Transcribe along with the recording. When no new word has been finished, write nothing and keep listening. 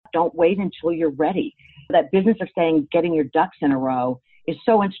Don't wait until you're ready. That business of saying getting your ducks in a row is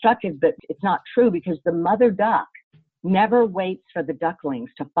so instructive, but it's not true because the mother duck never waits for the ducklings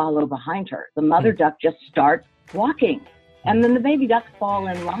to follow behind her. The mother duck just starts walking. And then the baby ducks fall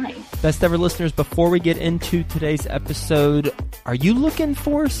in line. Best ever listeners, before we get into today's episode, are you looking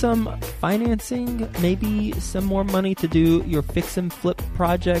for some financing? Maybe some more money to do your fix and flip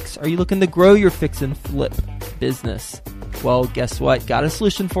projects? Are you looking to grow your fix and flip business? Well, guess what? Got a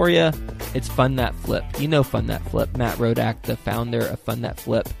solution for you. It's Fund That Flip. You know Fund That Flip. Matt Rodak, the founder of Fund That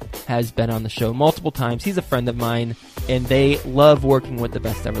Flip, has been on the show multiple times. He's a friend of mine, and they love working with the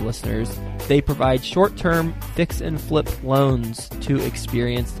best ever listeners. They provide short-term fix and flip loans to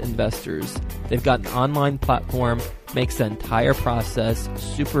experienced investors. They've got an online platform, makes the entire process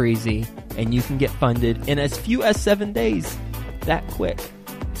super easy, and you can get funded in as few as 7 days. That quick.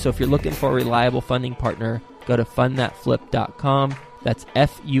 So if you're looking for a reliable funding partner, go to fundthatflip.com. That's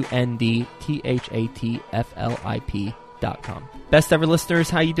fundthatflip.com. Best ever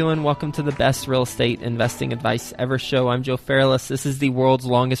listeners, how you doing? Welcome to the best real estate investing advice ever show. I'm Joe Fairless. This is the world's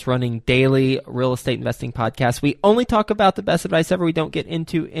longest running daily real estate investing podcast. We only talk about the best advice ever. We don't get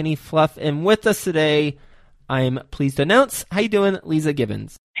into any fluff. And with us today, I'm pleased to announce, how you doing, Leeza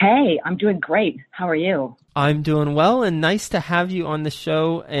Gibbons? Hey, I'm doing great. How are you? I'm doing well, and nice to have you on the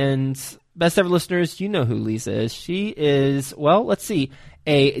show. And best ever listeners, you know who Leeza is. She is, well, let's see,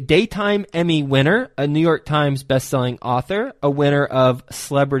 a Daytime Emmy winner, a New York Times bestselling author, a winner of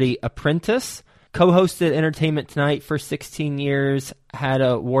Celebrity Apprentice, co-hosted Entertainment Tonight for 16 years, had an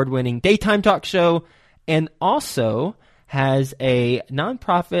award-winning daytime talk show, and also has a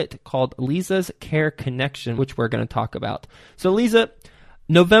nonprofit called Leeza's Care Connection, which we're going to talk about. So Leeza,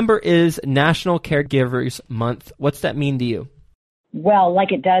 November is National Caregivers Month. What's that mean to you? Well,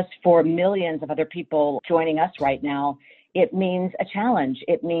 like it does for millions of other people joining us right now, it means a challenge.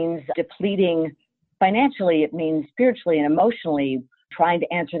 It means depleting financially. It means spiritually and emotionally, trying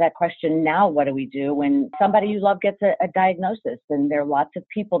to answer that question, now what do we do when somebody you love gets a diagnosis? And there are lots of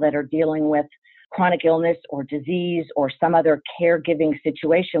people that are dealing with chronic illness or disease or some other caregiving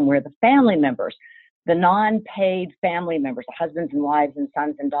situation where the family members, the non-paid family members, the husbands and wives and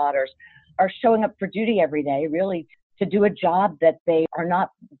sons and daughters, are showing up for duty every day, really to do a job that they are not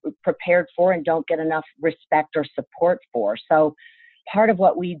prepared for and don't get enough respect or support for. So part of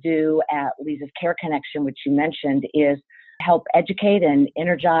what we do at Leeza's Care Connection, which you mentioned, is help educate and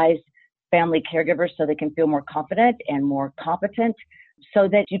energize family caregivers so they can feel more confident and more competent, so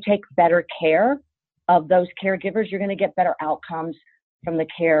that you take better care of those caregivers. You're going to get better outcomes from the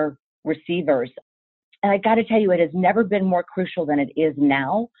care receivers. And I got to tell you, it has never been more crucial than it is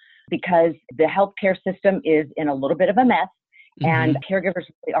now, because the healthcare system is in a little bit of a mess, and caregivers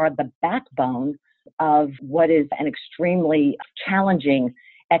are the backbone of what is an extremely challenging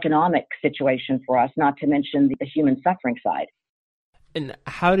economic situation for us, not to mention the human suffering side. And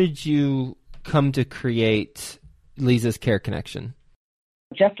how did you come to create Leeza's Care Connection?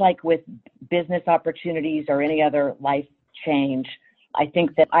 Just like with business opportunities or any other life change, I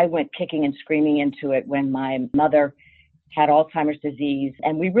think that I went kicking and screaming into it when my mother had Alzheimer's disease.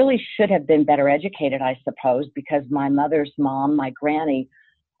 And we really should have been better educated, I suppose, because my mother's mom, my granny,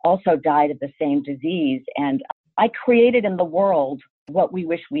 also died of the same disease. And I created in the world what we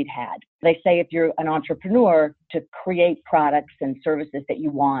wish we'd had. They say if you're an entrepreneur, to create products and services that you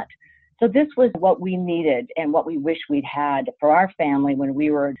want. So this was what we needed and what we wish we'd had for our family when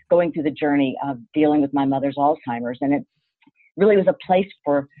we were going through the journey of dealing with my mother's Alzheimer's. And it really was a place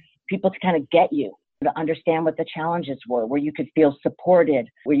for people to kind of get you, to understand what the challenges were, where you could feel supported,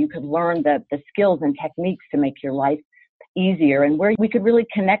 where you could learn the skills and techniques to make your life easier, and where we could really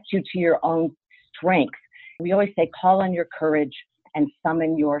connect you to your own strength. We always say, call on your courage and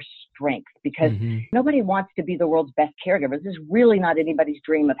summon your strength, because nobody wants to be the world's best caregiver. This is really not anybody's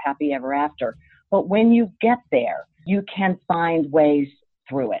dream of happy ever after. But when you get there, you can find ways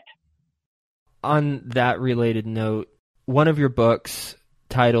through it. On that related note, one of your books,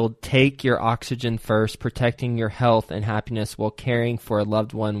 titled Take Your Oxygen First, Protecting Your Health and Happiness While Caring for a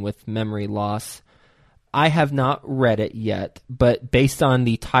Loved One with Memory Loss. I have not read it yet, but based on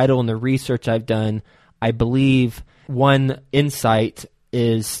the title and the research I've done, I believe one insight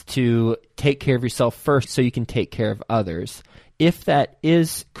is to take care of yourself first so you can take care of others. If that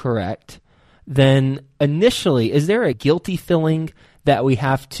is correct, then initially, is there a guilty feeling that we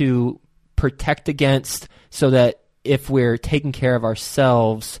have to protect against so that if we're taking care of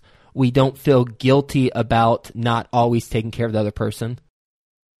ourselves, we don't feel guilty about not always taking care of the other person?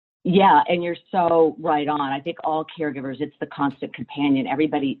 Yeah, and you're so right on. I think all caregivers, it's the constant companion.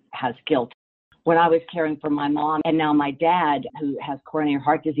 Everybody has guilt. when I was caring for my mom and now my dad, who has coronary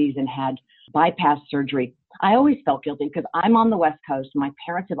heart disease and had bypass surgery, I always felt guilty because I'm on the West Coast. My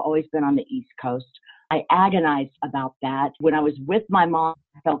parents have always been on the East Coast. I agonized about that. When I was with my mom,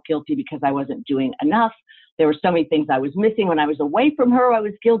 I felt guilty because I wasn't doing enough. There were so many things I was missing. When I was away from her, I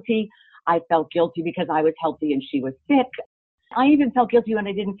was guilty. I felt guilty because I was healthy and she was sick. I even felt guilty when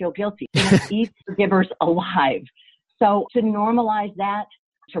I didn't feel guilty. Eat forgivers alive. So to normalize that,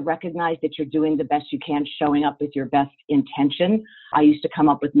 to recognize that you're doing the best you can, showing up with your best intention. I used to come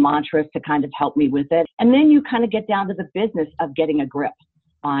up with mantras to kind of help me with it. And then you kind of get down to the business of getting a grip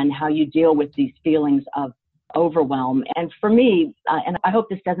on how you deal with these feelings of overwhelm. And for me, and I hope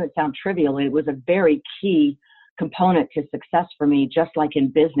this doesn't sound trivial, it was a very key component to success for me, just like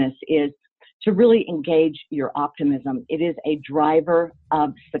in business, is to really engage your optimism. It is a driver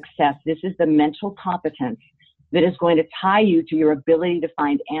of success. This is the mental competence that is going to tie you to your ability to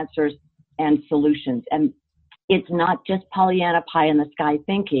find answers and solutions. And it's not just Pollyanna pie in the sky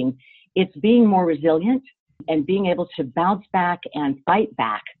thinking. It's being more resilient and being able to bounce back and fight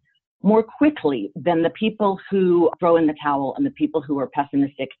back more quickly than the people who throw in the towel and the people who are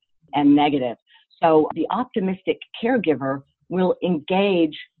pessimistic and negative. So the optimistic caregiver will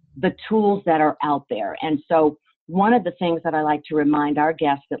engage the tools that are out there. And so one of the things that I like to remind our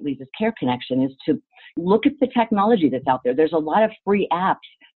guests at Lisa's Care Connection is to look at the technology that's out there. There's a lot of free apps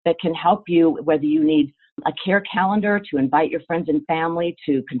that can help you, whether you need a care calendar to invite your friends and family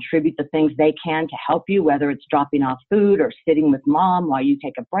to contribute the things they can to help you, whether it's dropping off food or sitting with mom while you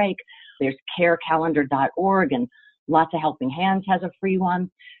take a break. There's carecalendar.org, and Lots of Helping Hands has a free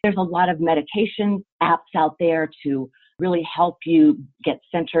one. There's a lot of meditation apps out there to really help you get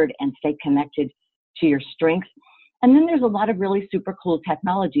centered and stay connected to your strengths. And then there's a lot of really super cool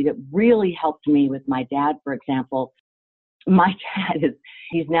technology that really helped me with my dad, for example. My dad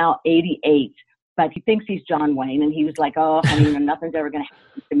he's now 88, but he thinks he's John Wayne. And he was like, oh, honey, nothing's ever going to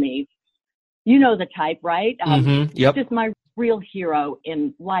happen to me. You know the type, right? Yep. He's just my real hero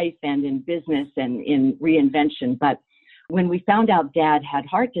in life and in business and in reinvention. But when we found out Dad had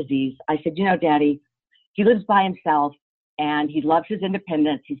heart disease, I said, you know, Daddy, he lives by himself and he loves his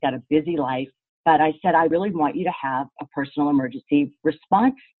independence. He's got a busy life. But I said, I really want you to have a personal emergency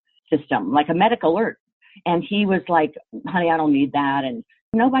response system, like a medic alert. And he was like, honey, I don't need that. And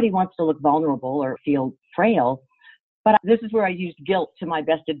nobody wants to look vulnerable or feel frail. But this is where I used guilt to my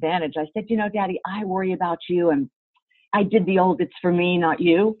best advantage. I said, you know, Daddy, I worry about you. And I did the old, it's for me, not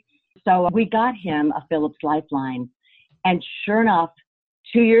you. So we got him a Philips Lifeline. And sure enough,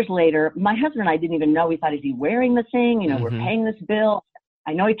 2 years later, my husband and I didn't even know. We thought, is he wearing the thing? You know, we're paying this bill.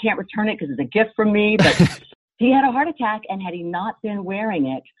 I know he can't return it because it's a gift from me, but he had a heart attack, and had he not been wearing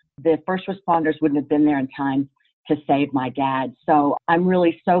it, the first responders wouldn't have been there in time to save my dad. So I'm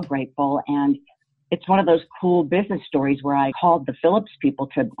really so grateful. And it's one of those cool business stories where I called the Philips people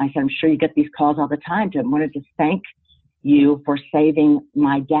I said, I'm sure you get these calls all the time, wanted to thank you for saving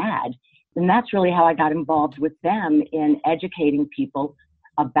my dad. And that's really how I got involved with them in educating people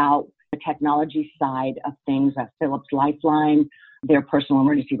about the technology side of things, a Philips Lifeline, their personal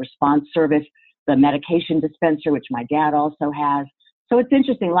emergency response service, the medication dispenser, which my dad also has. So it's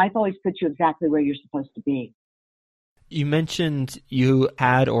interesting. Life always puts you exactly where you're supposed to be. You mentioned you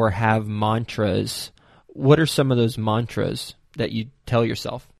had or have mantras. What are some of those mantras that you tell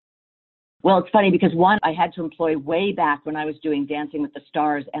yourself? Well, it's funny because one I had to employ way back when I was doing Dancing with the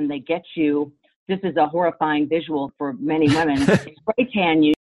Stars, and they get you, this is a horrifying visual for many women, they spray tan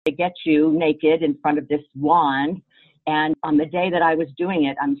you, they get you naked in front of this wand. And on the day that I was doing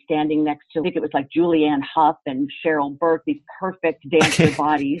it, I'm standing next to, I think it was like Julianne Hough and Cheryl Burke, these perfect dancer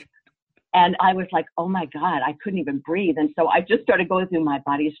bodies. And I was like, oh my God, I couldn't even breathe. And so I just started going through, my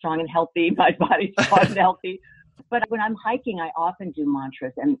body is strong and healthy, my body is strong and healthy. But when I'm hiking, I often do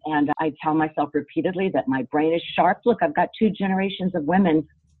mantras, and I tell myself repeatedly that my brain is sharp. Look, I've got 2 generations of women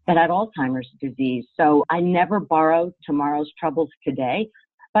that had Alzheimer's disease. So I never borrow tomorrow's troubles today,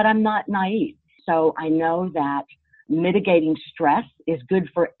 but I'm not naive. So I know that mitigating stress is good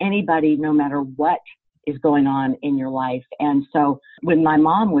for anybody, no matter what is going on in your life. And so when my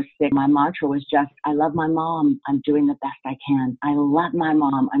mom was sick, my mantra was just, I love my mom. I'm doing the best I can. I love my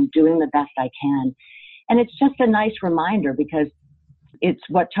mom. I'm doing the best I can. And it's just a nice reminder, because it's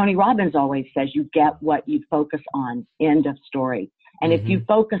what Tony Robbins always says, you get what you focus on, end of story. And if you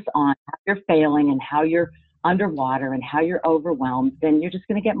focus on how you're failing and how you're underwater and how you're overwhelmed, then you're just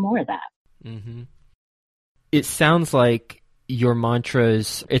going to get more of that. Mm-hmm. It sounds like your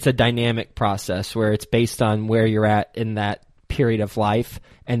mantras, it's a dynamic process where it's based on where you're at in that period of life,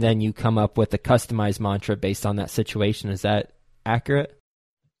 and then you come up with a customized mantra based on that situation. Is that accurate?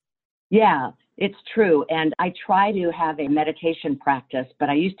 Yeah, It's true. And I try to have a meditation practice, but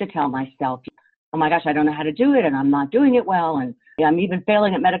I used to tell myself, oh my gosh, I don't know how to do it and I'm not doing it well. And I'm even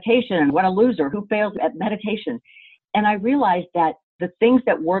failing at meditation, and what a loser. Who fails at meditation? And I realized that the things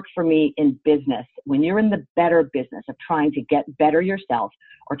that work for me in business, when you're in the better business of trying to get better yourself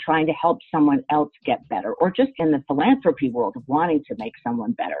or trying to help someone else get better, or just in the philanthropy world of wanting to make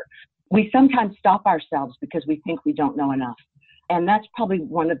someone better, we sometimes stop ourselves because we think we don't know enough. And that's probably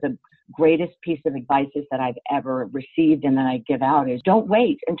one of the greatest piece of advices that I've ever received and that I give out is don't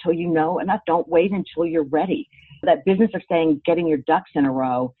wait until you know enough. Don't wait until you're ready. That business of saying getting your ducks in a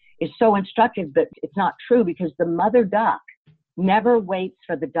row is so instructive, but it's not true because the mother duck never waits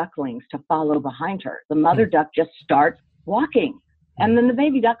for the ducklings to follow behind her. The mother duck just starts walking and then the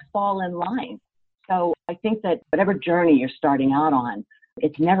baby ducks fall in line. So I think that whatever journey you're starting out on,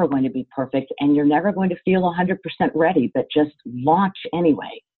 it's never going to be perfect and you're never going to feel 100% ready, but just launch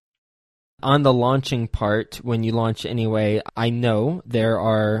anyway. On the launching part, when you launch anyway, I know there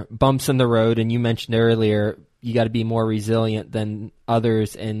are bumps in the road, and you mentioned earlier you got to be more resilient than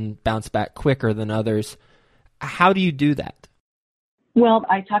others and bounce back quicker than others. How do you do that? Well,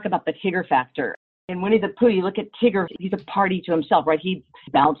 I talk about the Tigger factor. In Winnie the Pooh, you look at Tigger, he's a party to himself, right? He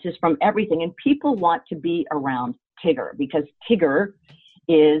bounces from everything, and people want to be around Tigger because Tigger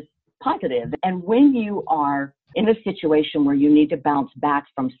is positive. And when you are in a situation where you need to bounce back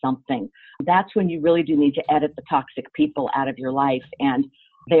from something, that's when you really do need to edit the toxic people out of your life. And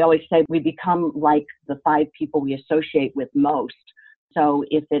they always say we become like the 5 people we associate with most. So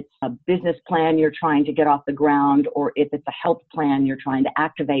if it's a business plan you're trying to get off the ground, or if it's a health plan you're trying to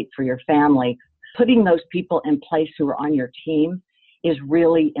activate for your family, putting those people in place who are on your team is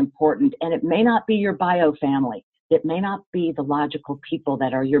really important. And it may not be your bio family. It may not be the logical people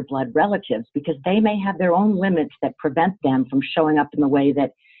that are your blood relatives, because they may have their own limits that prevent them from showing up in the way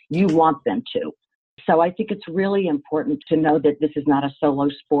that you want them to. So I think it's really important to know that this is not a solo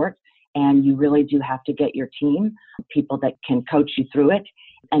sport, and you really do have to get your team, people that can coach you through it.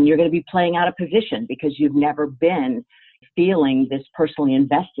 And you're going to be playing out of position because you've never been feeling this personally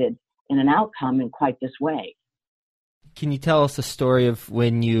invested in an outcome in quite this way. Can you tell us a story of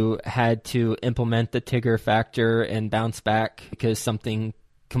when you had to implement the Tigger factor and bounce back because something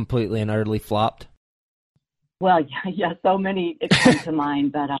completely and utterly flopped? Well, yeah, so many come to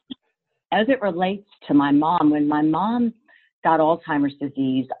mind. But as it relates to my mom, when my mom got Alzheimer's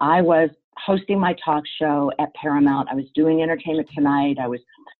disease, I was hosting my talk show at Paramount. I was doing Entertainment Tonight. I was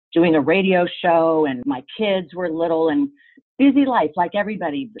doing a radio show, and my kids were little, and busy life, like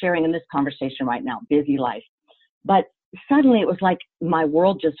everybody sharing in this conversation right now, busy life. But suddenly it was like my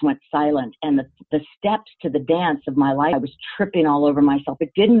world just went silent, and the steps to the dance of my life, I was tripping all over myself.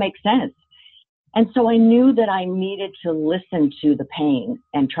 It didn't make sense. And so I knew that I needed to listen to the pain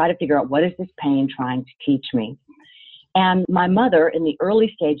and try to figure out, what is this pain trying to teach me? And my mother, in the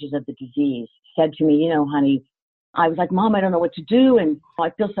early stages of the disease, said to me, you know, honey, I was like, Mom, I don't know what to do, and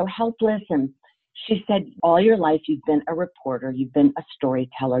I feel so helpless. And she said, all your life you've been a reporter, you've been a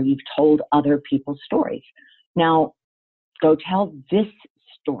storyteller, you've told other people's stories. Now, go tell this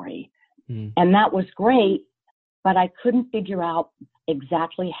story. And that was great, but I couldn't figure out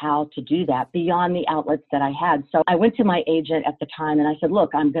exactly how to do that beyond the outlets that I had. So I went to my agent at the time and I said,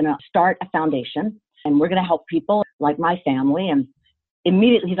 look, I'm going to start a foundation and we're going to help people like my family. And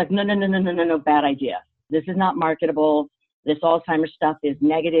immediately he's like, no, bad idea. This is not marketable. This Alzheimer's stuff is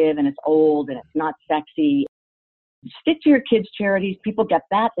negative and it's old and it's not sexy. Stick to your kids' charities. People get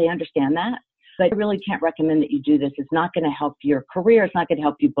that. They understand that. But I really can't recommend that you do this. It's not going to help your career. It's not going to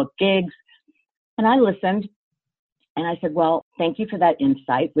help you book gigs. And I listened and I said, well, thank you for that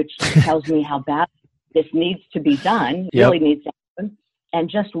insight, which tells me how bad this needs to be done, really needs to happen. And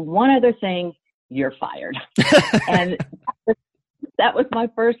just one other thing, you're fired. And that was my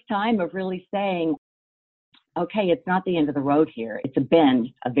first time of really saying, okay, it's not the end of the road here. It's a bend,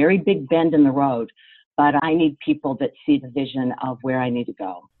 a very big bend in the road. But I need people that see the vision of where I need to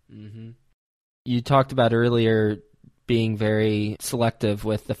go. Mm-hmm. You talked about earlier being very selective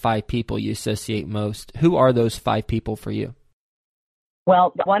with the 5 people you associate most. Who are those 5 people for you?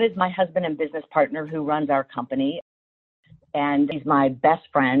 Well, one is my husband and business partner who runs our company. And he's my best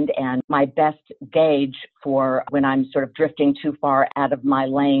friend and my best gauge for when I'm sort of drifting too far out of my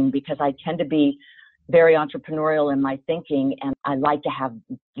lane, because I tend to be very entrepreneurial in my thinking, and I like to have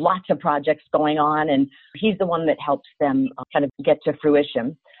lots of projects going on, and he's the one that helps them kind of get to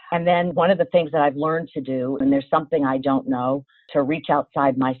fruition. And then one of the things that I've learned to do, when there's something I don't know, to reach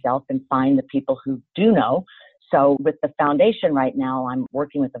outside myself and find the people who do know. So with the foundation right now, I'm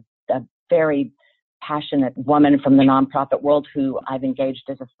working with a very passionate woman from the nonprofit world who I've engaged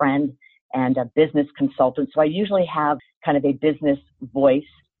as a friend. and a business consultant. So I usually have kind of a business voice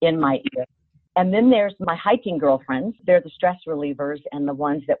in my ear. And then there's my hiking girlfriends. They're the stress relievers and the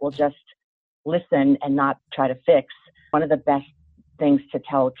ones that will just listen and not try to fix. One of the best things to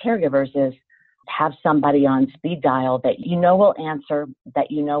tell caregivers is have somebody on speed dial that you know will answer,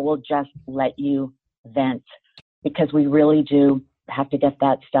 that you know will just let you vent, because we really do have to get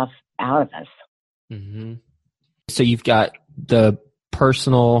that stuff out of us. Mm-hmm. So you've got the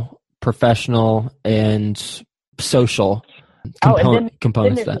personal, professional, and social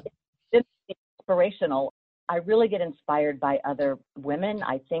components then inspirational. I really get inspired by other women.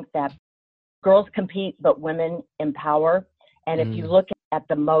 I think that girls compete, but women empower. And if you look at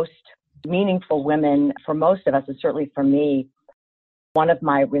the most meaningful women for most of us, and certainly for me, one of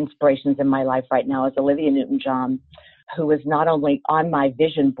my inspirations in my life right now is Olivia Newton-John, who was not only on my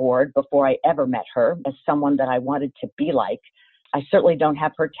vision board before I ever met her as someone that I wanted to be like. I certainly don't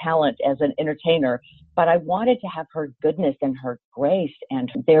have her talent as an entertainer, but I wanted to have her goodness and her grace. And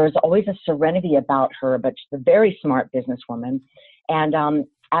there's always a serenity about her, but she's a very smart businesswoman. And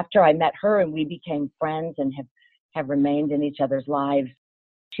after I met her and we became friends and have remained in each other's lives,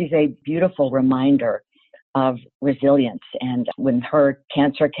 she's a beautiful reminder of resilience. And when her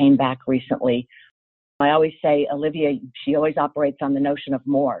cancer came back recently, I always say, Olivia, she always operates on the notion of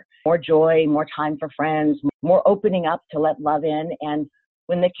more joy, more time for friends, more opening up to let love in. And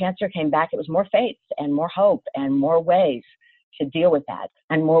when the cancer came back, it was more faith and more hope and more ways to deal with that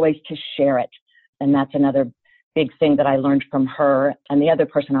and more ways to share it. And that's another big thing that I learned from her. And the other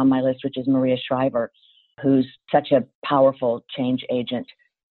person on my list, which is Maria Shriver, who's such a powerful change agent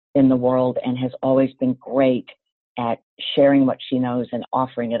in the world and has always been great at sharing what she knows and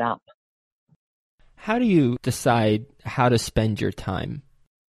offering it up. How do you decide how to spend your time?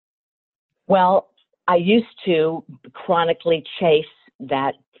 Well, I used to chronically chase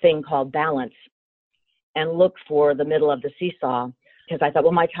that thing called balance and look for the middle of the seesaw, because I thought,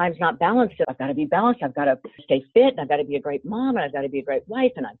 well, my time's not balanced. I've got to be balanced. I've got to stay fit. And I've got to be a great mom. And I've got to be a great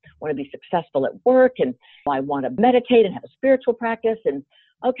wife. And I want to be successful at work. And I want to meditate and have a spiritual practice. And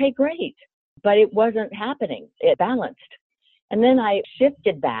okay, great. But it wasn't happening. It balanced. And then I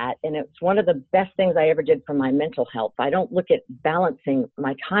shifted that, and it's one of the best things I ever did for my mental health. I don't look at balancing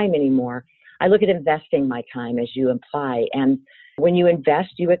my time anymore. I look at investing my time, as you imply. And when you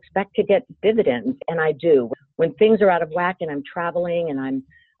invest, you expect to get dividends, and I do. When things are out of whack and I'm traveling and I'm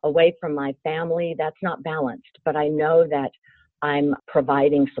away from my family, that's not balanced. But I know that I'm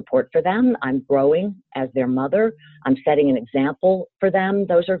providing support for them. I'm growing as their mother. I'm setting an example for them.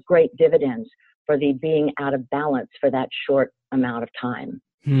 Those are great dividends for the being out of balance for that short amount of time.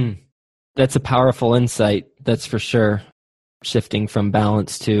 That's a powerful insight, that's for sure. Shifting from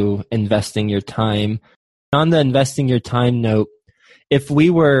balance to investing your time. On the investing your time note, if we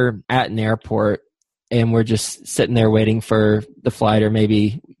were at an airport and we're just sitting there waiting for the flight, or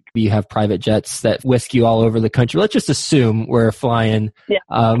maybe you have private jets that whisk you all over the country. Let's just assume we're flying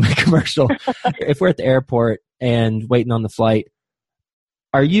commercial. If we're at the airport and waiting on the flight,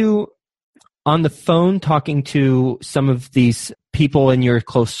 are you on the phone talking to some of these people in your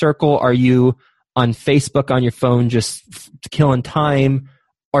close circle? Are you on Facebook on your phone just killing time?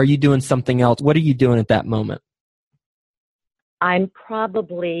 Are you doing something else? What are you doing at that moment? I'm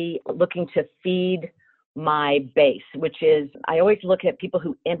probably looking to feed my base, which is, I always look at people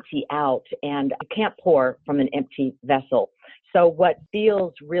who empty out, and you can't pour from an empty vessel. So what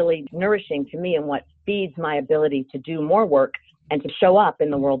feels really nourishing to me and what feeds my ability to do more work and to show up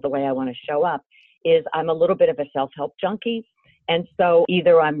in the world the way I want to show up is I'm a little bit of a self-help junkie. And so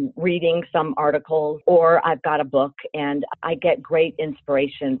either I'm reading some articles or I've got a book, and I get great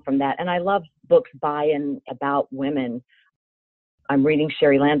inspiration from that. And I love books by and about women. I'm reading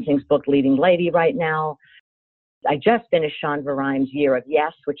Sherry Lansing's book, Leading Lady, right now. I just finished Shonda Rhimes' Year of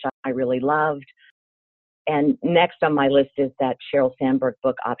Yes, which I really loved. And next on my list is that Sheryl Sandberg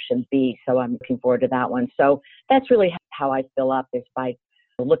book, Option B. So I'm looking forward to that one. So that's really how I fill up, is by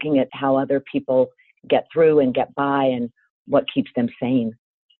looking at how other people get through and get by and what keeps them sane.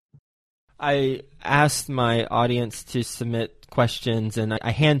 I asked my audience to submit questions, and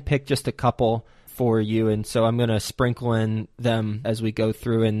I handpicked just a couple for you, and so I'm going to sprinkle in them as we go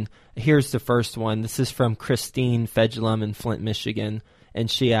through. And here's the first one. This is from Christine Fedulum in Flint, Michigan,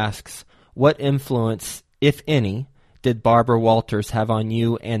 and she asks, what influence, if any, did Barbara Walters have on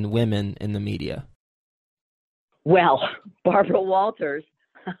you and women in the media? Well, Barbara Walters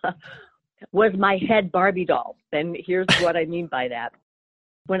was my head Barbie doll. And here's what I mean by that.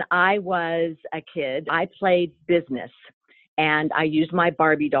 When I was a kid, I played business. And I used my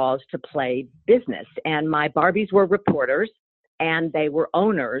Barbie dolls to play business. And my Barbies were reporters and they were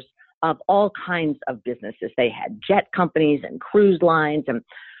owners of all kinds of businesses. They had jet companies and cruise lines. And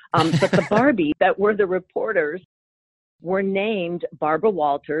but the Barbies that were the reporters were named Barbara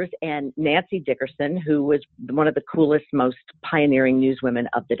Walters and Nancy Dickerson, who was one of the coolest, most pioneering newswomen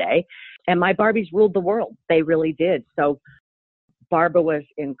of the day. And my Barbies ruled the world. They really did. So Barbara was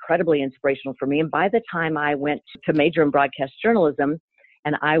incredibly inspirational for me. And by the time I went to major in broadcast journalism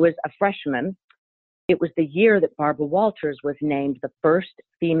and I was a freshman, it was the year that Barbara Walters was named the first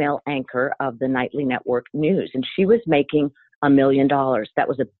female anchor of the nightly network news. And she was making $1 million. That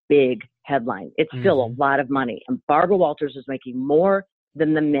was a big headline. It's still a lot of money. And Barbara Walters was making more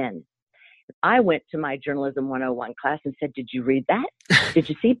than the men. I went to my Journalism 101 class and said, did you read that? Did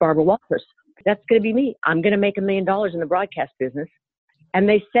you see Barbara Walters? That's going to be me. I'm going to make $1 million in the broadcast business. And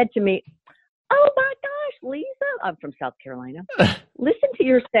they said to me, oh my gosh, Lisa, I'm from South Carolina. Listen to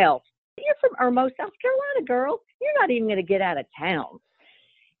yourself. You're from Irmo, South Carolina, girl. You're not even going to get out of town.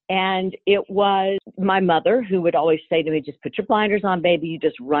 And it was my mother who would always say to me, just put your blinders on, baby. You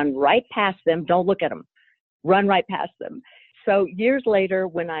just run right past them. Don't look at them. Run right past them. So years later,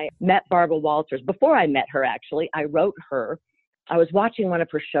 when I met Barbara Walters, before I met her, actually, I wrote her. I was watching one of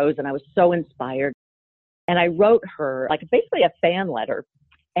her shows and I was so inspired. And I wrote her like basically a fan letter.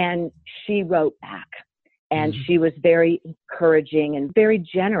 And she wrote back. And she was very encouraging and very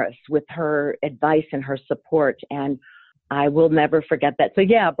generous with her advice and her support. And I will never forget that. So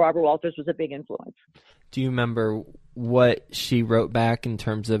yeah, Barbara Walters was a big influence. Do you remember what she wrote back in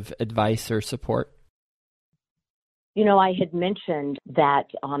terms of advice or support? You know, I had mentioned that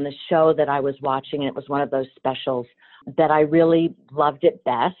on the show that I was watching, and it was one of those specials, that I really loved it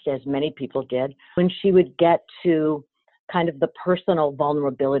best, as many people did, when she would get to kind of the personal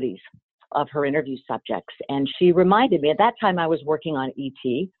vulnerabilities of her interview subjects. And she reminded me, at that time I was working on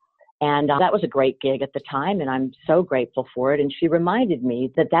ET, and that was a great gig at the time, and I'm so grateful for it. And she reminded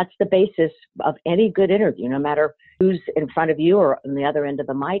me that that's the basis of any good interview, no matter who's in front of you or on the other end of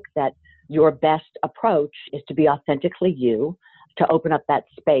the mic, that your best approach is to be authentically you, to open up that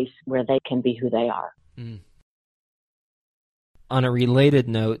space where they can be who they are. On a related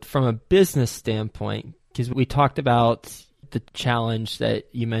note, from a business standpoint, because we talked about the challenge that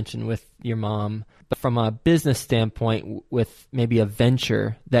you mentioned with your mom, but from a business standpoint with maybe a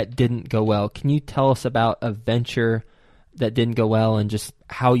venture that didn't go well, can you tell us about a venture that didn't go well and just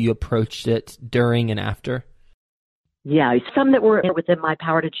how you approached it during and after? Yeah, some that were within my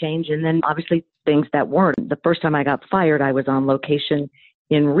power to change, and then obviously things that weren't. The first time I got fired, I was on location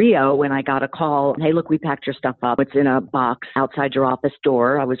in Rio when I got a call. Hey, look, we packed your stuff up. It's in a box outside your office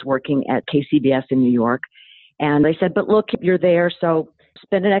door. I was working at KCBS in New York. And they said, but look, you're there, so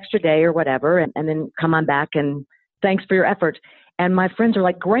spend an extra day or whatever, and then come on back, and thanks for your effort. And my friends are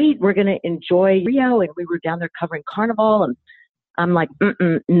like, great, we're going to enjoy Rio. And we were down there covering Carnival. And I'm like,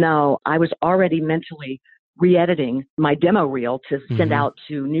 no. I was already mentally re-editing my demo reel to send out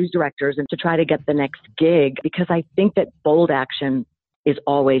to news directors and to try to get the next gig, because I think that bold action is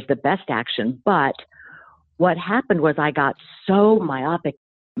always the best action. But what happened was I got so myopic.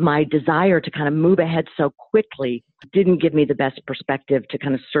 My desire to kind of move ahead so quickly didn't give me the best perspective to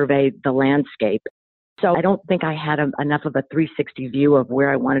kind of survey the landscape. So I don't think I had enough of a 360 view of where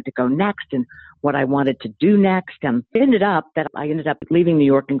I wanted to go next and what I wanted to do next. And it ended up that I ended up leaving New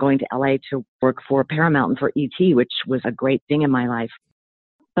York and going to LA to work for Paramount and for ET, which was a great thing in my life.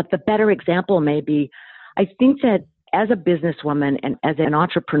 But the better example may be, I think that as a businesswoman and as an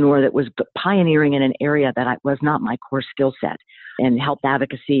entrepreneur that was pioneering in an area that was not my core skill set, in health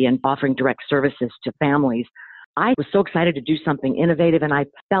advocacy and offering direct services to families, I was so excited to do something innovative, and I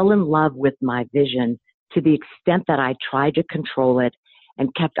fell in love with my vision to the extent that I tried to control it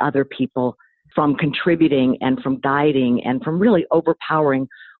and kept other people from contributing and from guiding and from really overpowering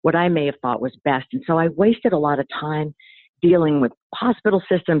what I may have thought was best. And so I wasted a lot of time dealing with hospital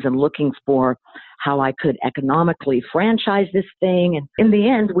systems and looking for how I could economically franchise this thing. And in the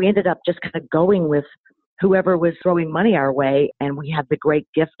end, we ended up just kind of going with whoever was throwing money our way. And we had the great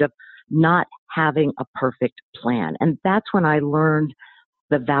gift of not having a perfect plan. And that's when I learned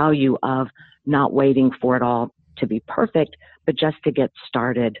the value of not waiting for it all to be perfect, but just to get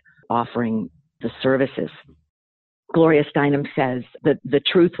started offering the services. Gloria Steinem says that the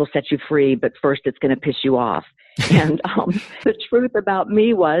truth will set you free, but first it's going to piss you off. And the truth about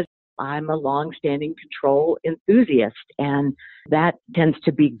me was I'm a long-standing control enthusiast, and that tends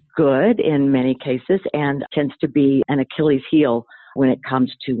to be good in many cases and tends to be an Achilles heel when it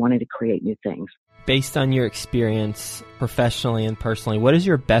comes to wanting to create new things. Based on your experience professionally and personally, what is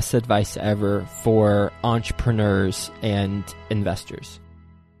your best advice ever for entrepreneurs and investors?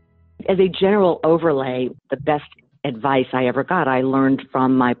 As a general overlay, the best advice I ever got, I learned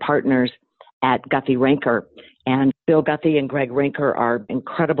from my partners at Guthy-Renker. And Bill Guthy and Greg Rinker are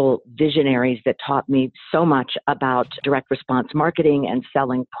incredible visionaries that taught me so much about direct response marketing and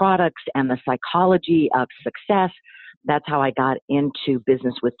selling products and the psychology of success. That's how I got into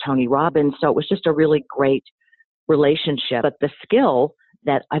business with Tony Robbins. So it was just a really great relationship. But the skill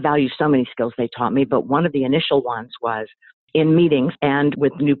that I value, so many skills they taught me, but one of the initial ones was in meetings and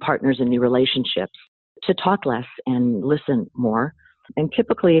with new partners and new relationships to talk less and listen more. And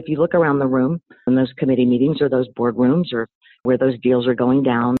typically, if you look around the room in those committee meetings or those boardrooms or where those deals are going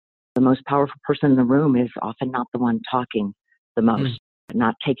down, the most powerful person in the room is often not the one talking the most,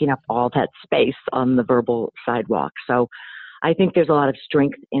 not taking up all that space on the verbal sidewalk. So I think there's a lot of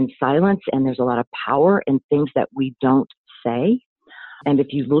strength in silence and there's a lot of power in things that we don't say. And if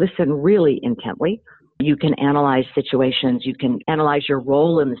you listen really intently, you can analyze situations, you can analyze your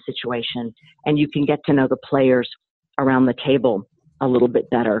role in the situation, and you can get to know the players around the table a little bit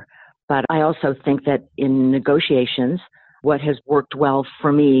better. But I also think that in negotiations, what has worked well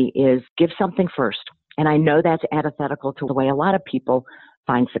for me is give something first. And I know that's antithetical to the way a lot of people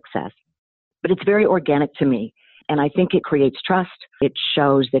find success, but it's very organic to me. And I think it creates trust. It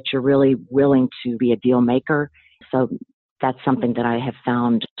shows that you're really willing to be a deal maker. So that's something that I have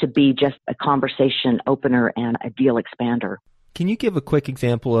found to be just a conversation opener and a deal expander. Can you give a quick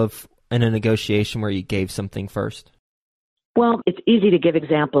example of in a negotiation where you gave something first? Well, it's easy to give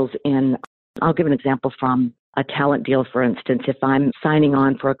examples I'll give an example from a talent deal, for instance. If I'm signing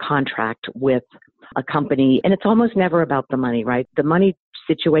on for a contract with a company, and it's almost never about the money, right? The money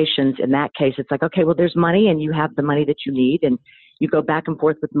situations in that case, it's like, okay, well, there's money and you have the money that you need and you go back and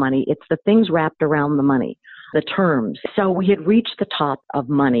forth with money. It's the things wrapped around the money, the terms. So we had reached the top of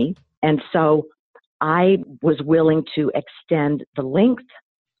money. And so I was willing to extend the length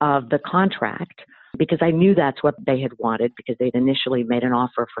of the contract because I knew that's what they had wanted because they'd initially made an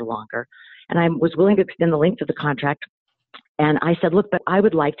offer for longer. And I was willing to extend the length of the contract. And I said, look, but I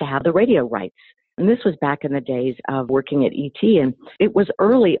would like to have the radio rights. And this was back in the days of working at ET. And it was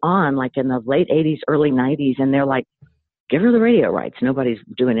early on, like in the late 80s, early 90s. And they're like, give her the radio rights. Nobody's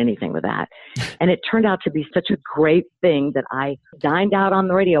doing anything with that. And it turned out to be such a great thing that I dined out on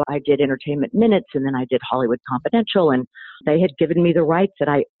the radio. I did Entertainment Minutes and then I did Hollywood Confidential. And they had given me the rights that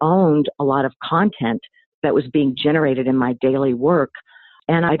I owned a lot of content that was being generated in my daily work.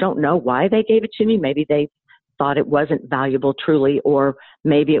 And I don't know why they gave it to me. Maybe they thought it wasn't valuable truly, or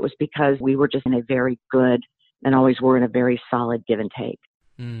maybe it was because we were just in a very good and always were in a very solid give and take.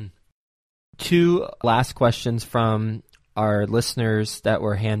 Two last questions from our listeners that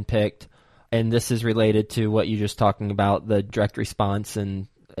were handpicked, and this is related to what you just talking about, the direct response and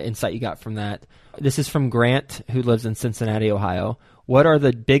insight you got from that. This is from Grant, who lives in Cincinnati, Ohio. What are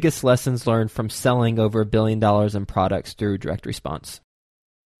the biggest lessons learned from selling over $1 billion in products through direct response?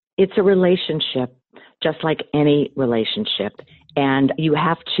 It's a relationship, just like any relationship. And you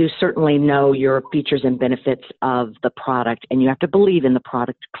have to certainly know your features and benefits of the product, and you have to believe in the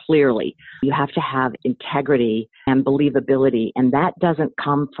product clearly. You have to have integrity and believability, and that doesn't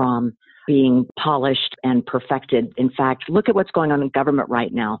come from being polished and perfected. In fact, look at what's going on in government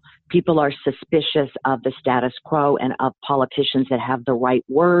right now. People are suspicious of the status quo and of politicians that have the right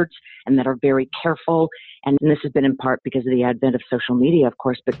words and that are very careful. And this has been in part because of the advent of social media, of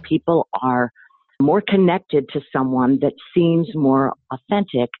course, but people are more connected to someone that seems more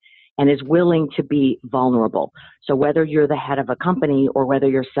authentic and is willing to be vulnerable. So whether you're the head of a company or whether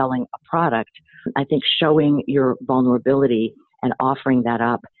you're selling a product, I think showing your vulnerability and offering that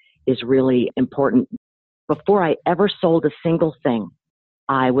up is really important. Before I ever sold a single thing,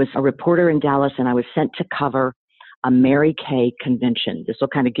 I was a reporter in Dallas and I was sent to cover a Mary Kay convention. This will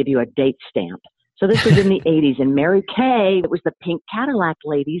kind of give you a date stamp. So this was in the 80s, and Mary Kay, it was the pink Cadillac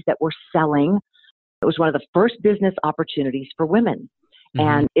ladies that were selling. It was one of the first business opportunities for women.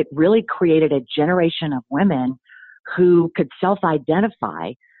 And it really created a generation of women who could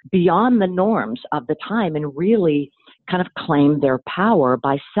self-identify beyond the norms of the time and really kind of claim their power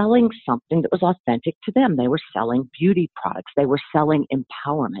by selling something that was authentic to them. They were selling beauty products. They were selling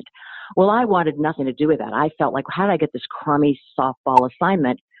empowerment. Well, I wanted nothing to do with that. I felt like, how did I get this crummy softball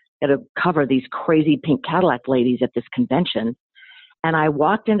assignment to cover these crazy pink Cadillac ladies at this convention? And I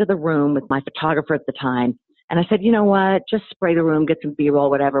walked into the room with my photographer at the time, and I said, you know what, just spray the room, get some B-roll,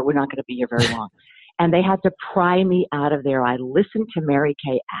 whatever. We're not going to be here very long. And they had to pry me out of there. I listened to Mary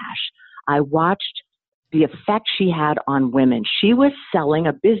Kay Ash. I watched the effect she had on women. She was selling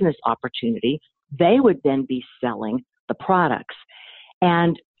a business opportunity. They would then be selling the products.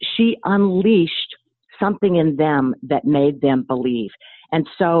 And she unleashed something in them that made them believe. And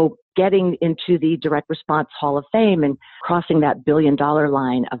so getting into the Direct Response Hall of Fame and crossing that $1 billion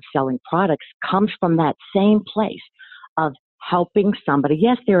line of selling products comes from that same place of helping somebody.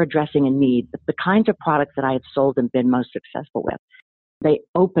 Yes, they're addressing a need, but the kinds of products that I have sold and been most successful with, they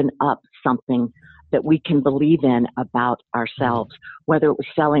open up something that we can believe in about ourselves, whether it was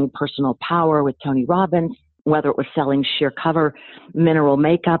selling Personal Power with Tony Robbins, whether it was selling Sheer Cover mineral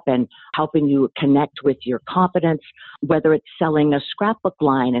makeup and helping you connect with your confidence, whether it's selling a scrapbook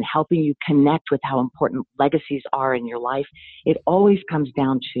line and helping you connect with how important legacies are in your life. It always comes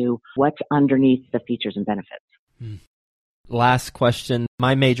down to what's underneath the features and benefits. Last question.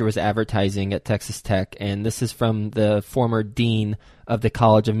 My major was advertising at Texas Tech, and this is from the former dean of the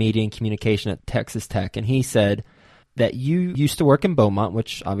College of Media and Communication at Texas Tech, and he said that you used to work in Beaumont,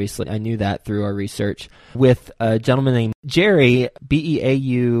 which obviously I knew that through our research, with a gentleman named Jerry,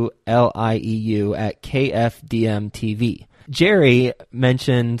 Beaulieu, at KFDM TV. Jerry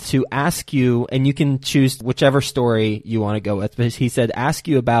mentioned to ask you, and you can choose whichever story you want to go with, but he said ask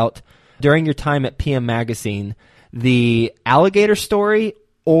you about, during your time at PM Magazine, the alligator story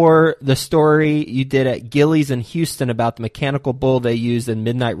or the story you did at Gilley's in Houston about the mechanical bull they used in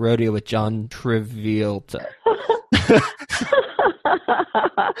Midnight Rodeo with John Travolta.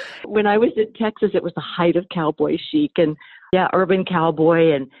 When I was in Texas, it was the height of cowboy chic and urban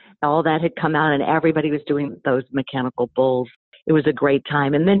cowboy and all that had come out and everybody was doing those mechanical bulls. It was a great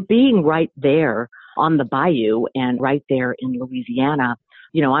time. And then being right there on the bayou and right there in Louisiana,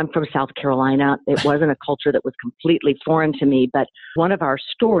 I'm from South Carolina. It wasn't a culture that was completely foreign to me, but one of our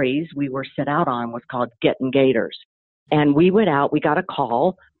stories we were set out on was called Getting Gators. And we went out, we got a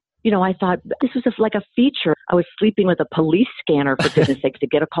call. I thought this was just like a feature. I was sleeping with a police scanner, for goodness sakes, to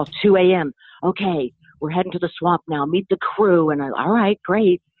get a call 2 a.m. Okay, we're heading to the swamp now. Meet the crew. And all right,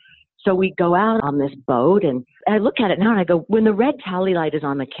 great. So we go out on this boat and I look at it now and I go, when the red tally light is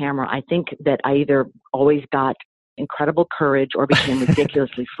on the camera, I think that I either always got incredible courage or became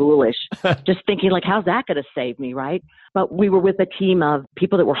ridiculously foolish, just thinking like, how's that going to save me, right? But we were with a team of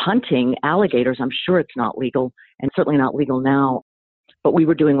people that were hunting alligators. I'm sure it's not legal and certainly not legal now. But we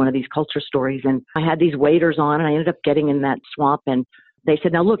were doing one of these culture stories and I had these waders on and I ended up getting in that swamp and they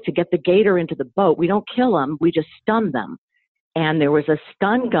said, now look, to get the gator into the boat, we don't kill them, we just stun them. And there was a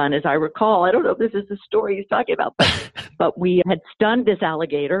stun gun, as I recall. I don't know if this is the story he's talking about, but we had stunned this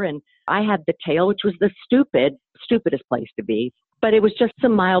alligator and I had the tail, which was the stupidest place to be. But it was just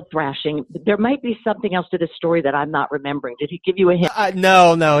some mild thrashing. There might be something else to this story that I'm not remembering. Did he give you a hint?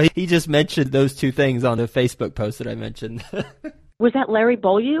 No. He just mentioned those two things on the Facebook post that I mentioned. Was that Larry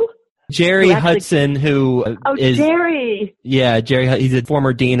Beaulieu? Jerry Hudson, who is... Jerry! Yeah, Jerry. He's a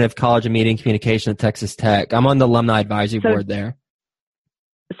former dean of College of Media and Communication at Texas Tech. I'm on the alumni advisory board there.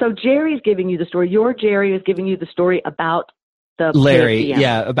 So Jerry's giving you the story. Your Jerry is giving you the story about the Larry,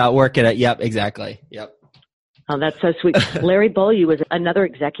 KFDM. About working at... Yep, exactly. Yep. Oh, that's so sweet. Larry Beaulieu was another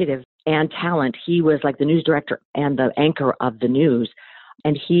executive and talent. He was like the news director and the anchor of the news.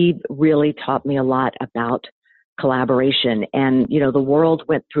 And he really taught me a lot about collaboration. And, the world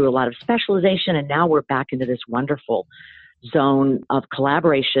went through a lot of specialization and now we're back into this wonderful zone of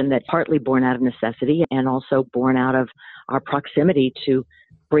collaboration that's partly born out of necessity and also born out of our proximity to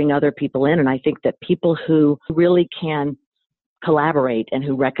bring other people in. And I think that people who really can collaborate and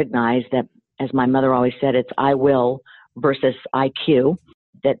who recognize that, as my mother always said, it's I will versus IQ,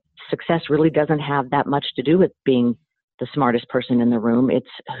 that success really doesn't have that much to do with being the smartest person in the room. It's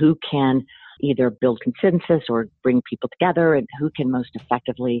who can either build consensus or bring people together and who can most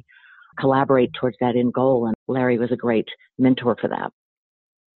effectively collaborate towards that end goal. And Larry was a great mentor for that.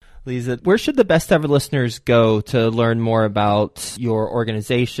 Lisa, where should the best ever listeners go to learn more about your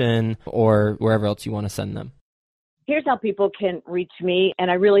organization or wherever else you want to send them? Here's how people can reach me,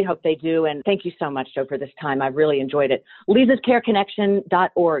 and I really hope they do. And thank you so much, Joe, for this time. I really enjoyed it.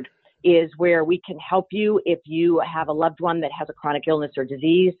 Lisa'sCareConnection.org is where we can help you if you have a loved one that has a chronic illness or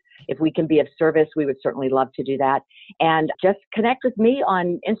disease. If we can be of service, we would certainly love to do that. And just connect with me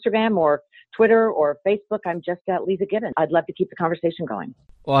on Instagram or Twitter or Facebook. I'm just at Lisa Gibbons. I'd love to keep the conversation going.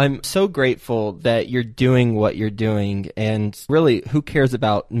 Well, I'm so grateful that you're doing what you're doing. And really, who cares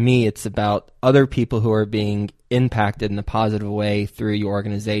about me? It's about other people who are being impacted in a positive way through your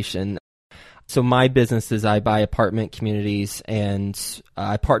organization. So my business is I buy apartment communities and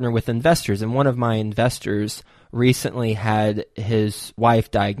I partner with investors. And one of my investors recently had his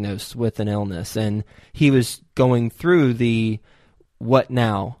wife diagnosed with an illness. And he was going through the what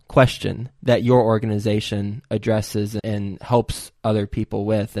now question that your organization addresses and helps other people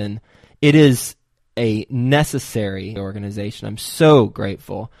with. And it is a necessary organization. I'm so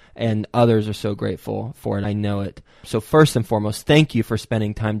grateful, and others are so grateful for it. I know it. So first and foremost, thank you for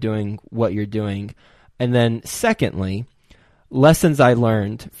spending time doing what you're doing. And then secondly, lessons I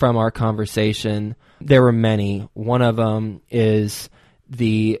learned from our conversation, there were many. One of them is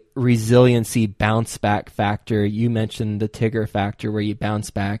the resiliency bounce back factor. You mentioned the Tigger factor where you bounce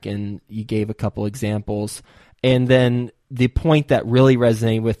back, and you gave a couple examples. And then the point that really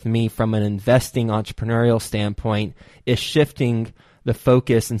resonated with me from an investing entrepreneurial standpoint is shifting the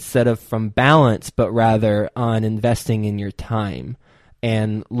focus instead of from balance, but rather on investing in your time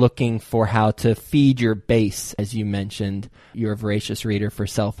and looking for how to feed your base. As you mentioned, you're a voracious reader for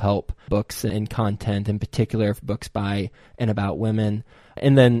self-help books and content, in particular books by and about women.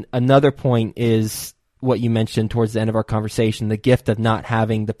 And then another point is what you mentioned towards the end of our conversation, the gift of not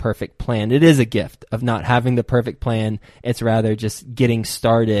having the perfect plan. It is a gift of not having the perfect plan. It's rather just getting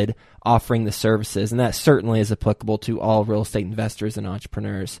started, offering the services. And that certainly is applicable to all real estate investors and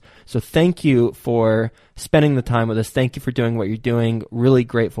entrepreneurs. So thank you for spending the time with us. Thank you for doing what you're doing. Really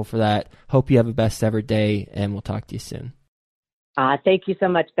grateful for that. Hope you have a best ever day, and we'll talk to you soon. Thank you so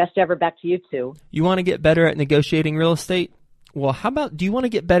much. Best ever. Back to you too. You want to get better at negotiating real estate? Well, how about, do you want to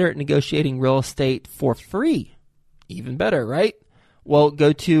get better at negotiating real estate for free? Even better, right? Well,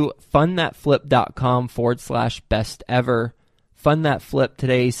 go to fundthatflip.com/best ever. Fund That Flip,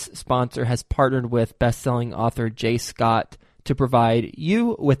 today's sponsor, has partnered with best-selling author Jay Scott to provide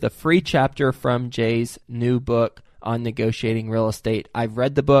you with a free chapter from Jay's new book on negotiating real estate. I've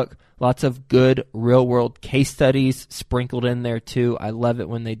read the book. Lots of good real-world case studies sprinkled in there too. I love it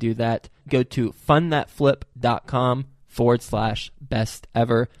when they do that. Go to fundthatflip.com/best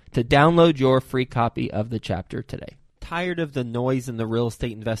ever to download your free copy of the chapter today. Tired of the noise in the real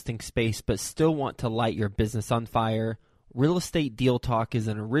estate investing space but still want to light your business on fire? Real Estate Deal Talk is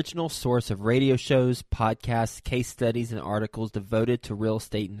an original source of radio shows, podcasts, case studies, and articles devoted to real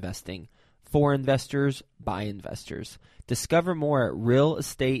estate investing. For investors, by investors. Discover more at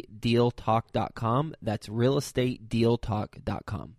realestatedealtalk.com. That's realestatedealtalk.com.